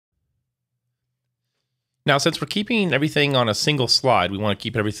Now, since we're keeping everything on a single slide, we want to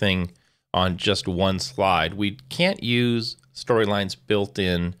keep everything on just one slide. We can't use Storyline's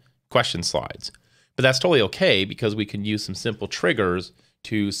built-in question slides, but that's totally okay because we can use some simple triggers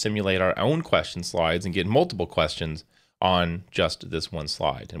to simulate our own question slides and get multiple questions on just this one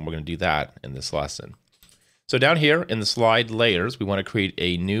slide. And we're going to do that in this lesson. So down here in the slide layers, we want to create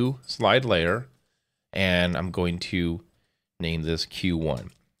a new slide layer, and I'm going to name this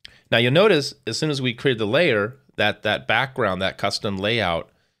Q1. Now you'll notice as soon as we created the layer that background, that custom layout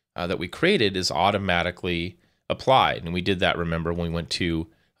that we created is automatically applied. And we did that, remember, when we went to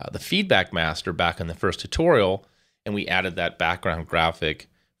the feedback master back in the first tutorial, and we added that background graphic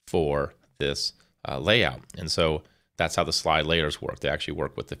for this layout. And so that's how the slide layers work. They actually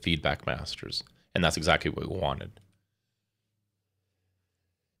work with the feedback masters. And that's exactly what we wanted.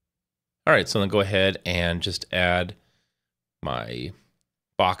 All right, so then go ahead and just add my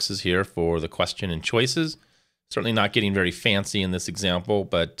boxes here for the question and choices. Certainly not getting very fancy in this example,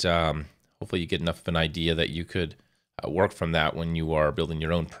 but hopefully you get enough of an idea that you could work from that when you are building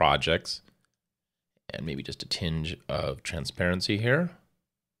your own projects. And maybe just a tinge of transparency here.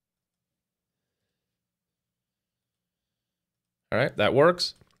 All right, that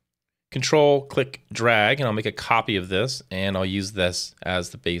works. Control, click, drag, and I'll make a copy of this, and I'll use this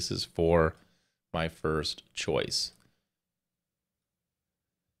as the basis for my first choice.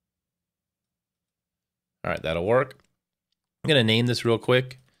 All right, that'll work. I'm going to name this real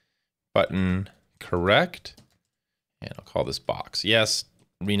quick, button correct, and I'll call this box. Yes,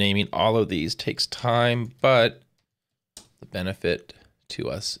 renaming all of these takes time, but the benefit to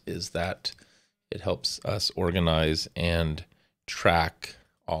us is that it helps us organize and track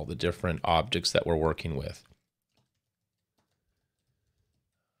all the different objects that we're working with.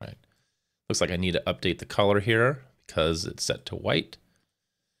 All right. Looks like I need to update the color here because it's set to white.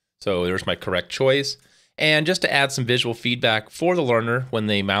 So there's my correct choice. And just to add some visual feedback for the learner when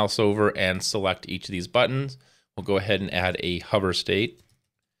they mouse over and select each of these buttons, we'll go ahead and add a hover state.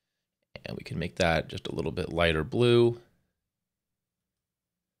 And we can make that just a little bit lighter blue.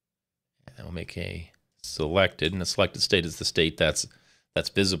 And we'll make a selected, and the selected state is the state that's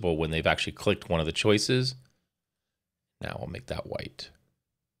visible when they've actually clicked one of the choices. Now I'll make that white.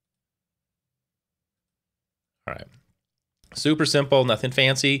 All right, super simple, nothing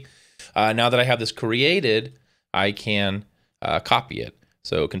fancy. Now that I have this created, I can copy it.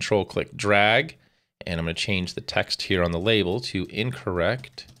 So control click drag, and I'm going to change the text here on the label to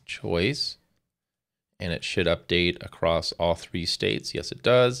incorrect choice, and it should update across all three states. Yes, it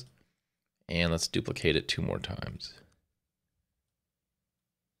does. And let's duplicate it 2 more times.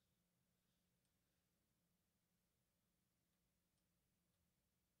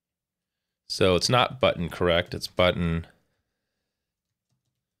 So it's not button correct, it's button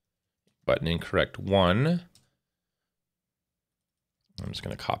incorrect 1. I'm just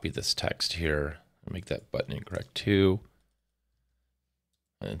going to copy this text here and make that button incorrect 2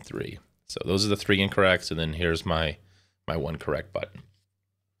 and 3. So those are the 3 incorrects, and then here's my 1 correct button.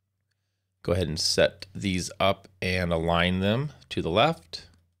 Go ahead and set these up and align them to the left,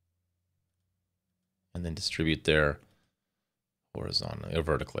 and then distribute there horizontally or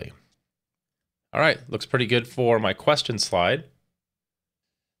vertically. All right, looks pretty good for my question slide.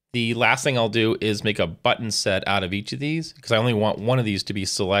 The last thing I'll do is make a button set out of each of these because I only want one of these to be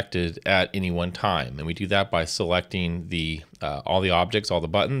selected at any one time. And we do that by selecting all the objects, all the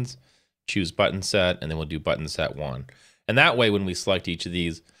buttons, choose button set, and then we'll do button set 1. And that way, when we select each of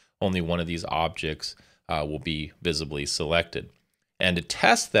these, only one of these objects will be visibly selected. And to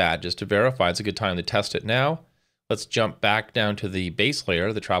test that, just to verify, it's a good time to test it now. Let's jump back down to the base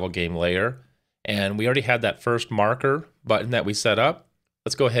layer, the travel game layer. And we already had that first marker button that we set up.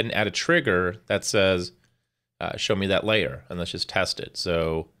 Let's go ahead and add a trigger that says, show me that layer, and let's just test it.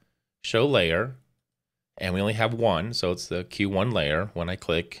 So show layer, and we only have one, so it's the Q1 layer when I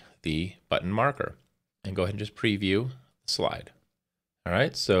click the button marker. And go ahead and just preview the slide. All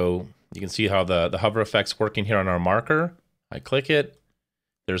right, so you can see how the hover effect's working here on our marker. I click it,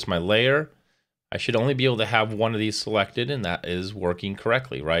 there's my layer. I should only be able to have one of these selected, and that is working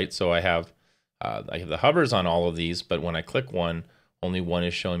correctly, right? So I have the hovers on all of these, but when I click one, only one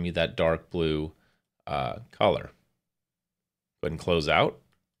is showing me that dark blue color. Go ahead and close out.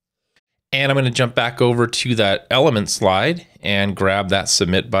 And I'm going to jump back over to that element slide and grab that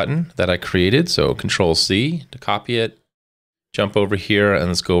submit button that I created. So Control C to copy it. Jump over here and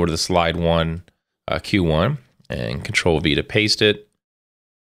let's go over to the slide 1, Q1, and Control V to paste it.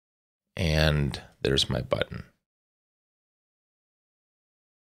 And there's my button.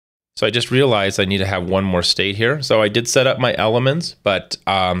 So I just realized I need to have one more state here. So I did set up my elements, but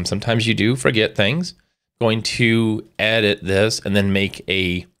sometimes you do forget things. going to edit this and then make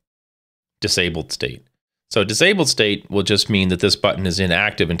a disabled state. So disabled state will just mean that this button is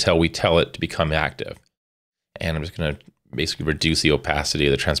inactive until we tell it to become active. And I'm just going to basically reduce the opacity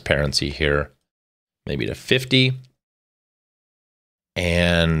of the transparency here, maybe to 50.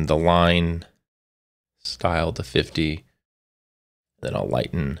 And the line style to 50. Then I'll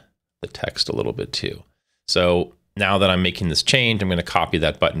lighten the text a little bit too. So now that I'm making this change, I'm going to copy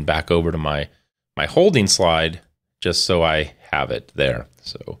that button back over to my holding slide just so I have it there.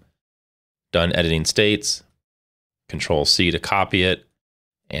 So done editing states, Control C to copy it,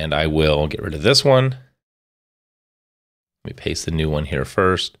 and I will get rid of this one. Let me paste the new one here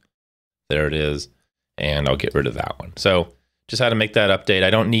first. There it is, and I'll get rid of that one. So just had to make that update.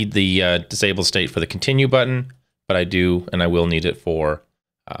 I don't need the disabled state for the continue button, but I do, and I will need it for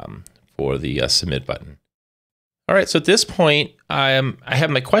the submit button. All right, so at this point, I have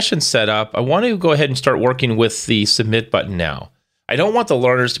my questions set up. I want to go ahead and start working with the submit button now. I don't want the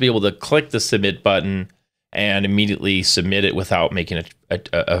learners to be able to click the submit button and immediately submit it without making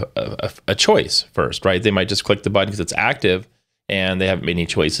a choice first, right? They might just click the button because it's active and they haven't made any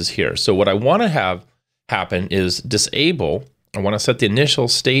choices here. So what I want to have happen is disable. I want to set the initial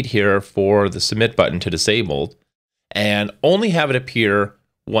state here for the submit button to disabled and only have it appear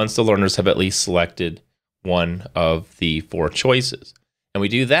once the learners have at least selected one of the 4 choices. And we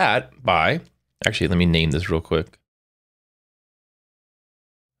do that by, actually, let me name this real quick.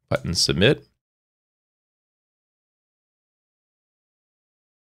 Button submit.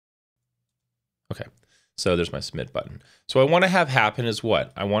 Okay, so there's my submit button. So what I want to have happen is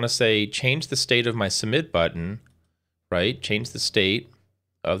what? I want to say change the state of my submit button, right? Change the state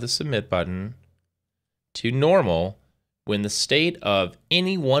of the submit button to normal when the state of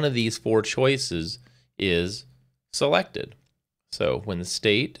any one of these 4 choices is selected. So when the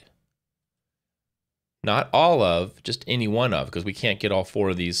state, not all of, just any one of, because we can't get all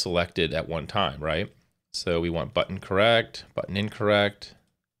 4 of these selected at one time, right? So we want button correct, button incorrect,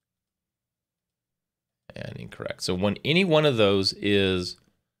 and incorrect. So when any one of those is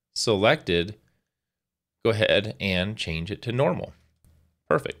selected, go ahead and change it to normal.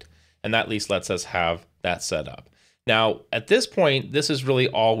 Perfect. And that at least lets us have that set up. Now, at this point, this is really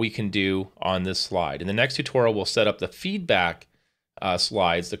all we can do on this slide. In the next tutorial, we'll set up the feedback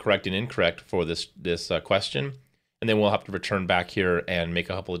slides, the correct and incorrect for this question. And then we'll have to return back here and make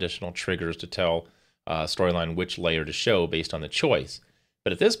a couple additional triggers to tell Storyline which layer to show based on the choice.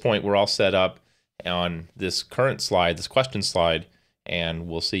 But at this point, we're all set up on this current slide, this question slide, and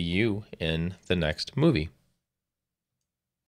we'll see you in the next movie.